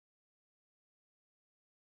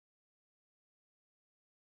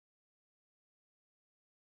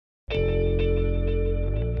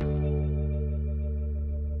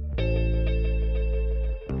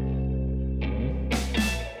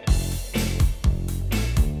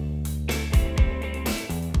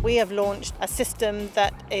we have launched a system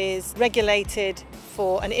that is regulated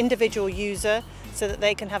for an individual user so that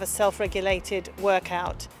they can have a self-regulated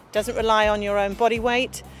workout. It doesn't rely on your own body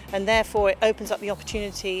weight, and therefore it opens up the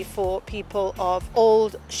opportunity for people of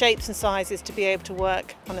all shapes and sizes to be able to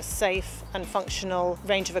work on a safe and functional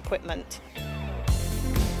range of equipment.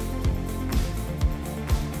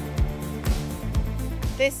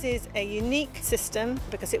 This is a unique system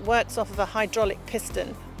because it works off of a hydraulic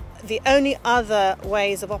piston. The only other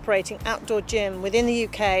ways of operating outdoor gym within the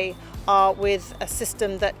UK are with a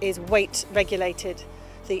system that is weight regulated.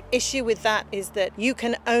 The issue with that is that you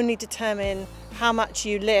can only determine how much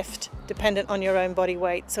you lift dependent on your own body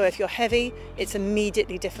weight. So if you're heavy, it's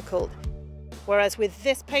immediately difficult. Whereas with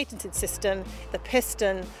this patented system, the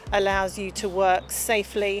piston allows you to work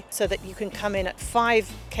safely so that you can come in at 5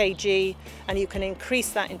 kg and you can increase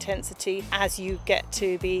that intensity as you get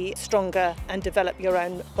to be stronger and develop your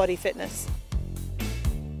own body fitness.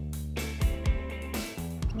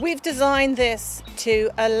 We've designed this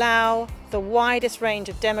to allow the widest range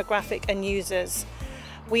of demographic and users.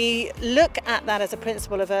 We look at that as a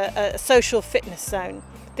principle of a social fitness zone.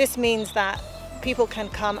 This means that people can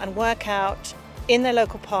come and work out in their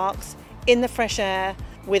local parks, in the fresh air,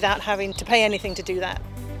 without having to pay anything to do that.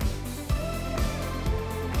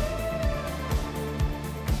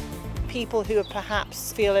 People who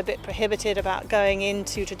perhaps feel a bit prohibited about going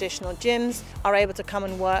into traditional gyms are able to come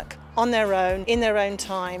and work on their own, in their own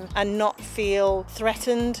time, and not feel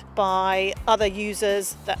threatened by other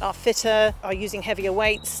users that are fitter, are using heavier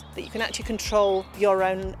weights, that you can actually control your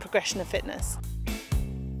own progression of fitness.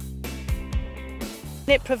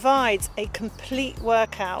 It provides a complete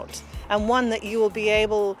workout, and one that you will be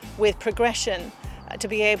able, with progression, to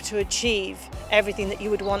be able to achieve everything that you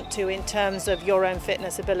would want to in terms of your own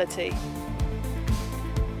fitness ability.